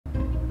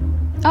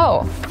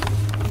Oh.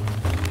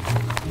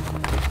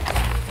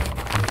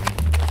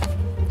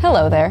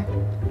 Hello there.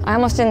 I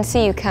almost didn't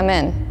see you come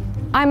in.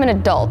 I'm an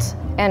adult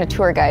and a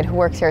tour guide who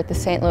works here at the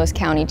St. Louis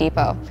County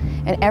Depot.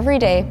 And every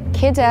day,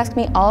 kids ask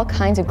me all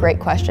kinds of great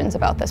questions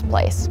about this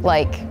place,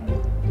 like,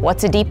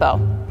 what's a depot?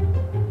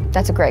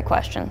 That's a great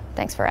question.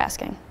 Thanks for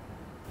asking.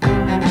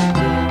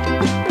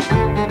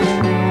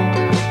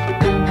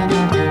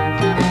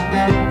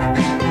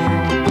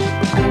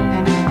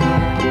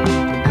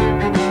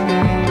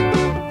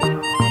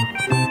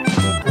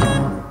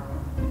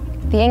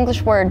 The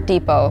English word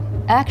depot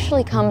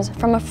actually comes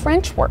from a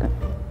French word,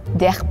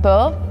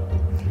 dépôt.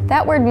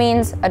 That word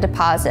means a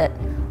deposit,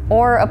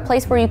 or a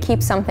place where you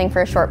keep something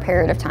for a short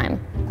period of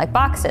time, like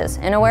boxes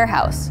in a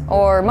warehouse,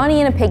 or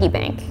money in a piggy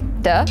bank.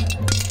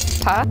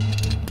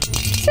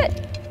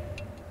 Sit.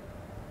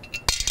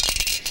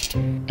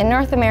 In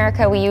North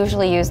America, we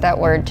usually use that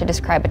word to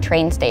describe a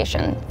train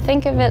station.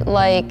 Think of it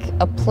like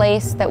a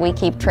place that we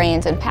keep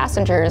trains and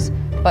passengers,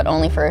 but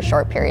only for a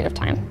short period of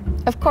time.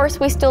 Of course,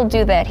 we still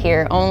do that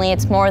here, only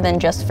it's more than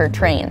just for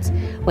trains.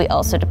 We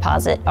also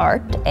deposit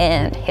art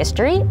and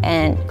history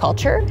and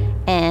culture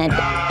and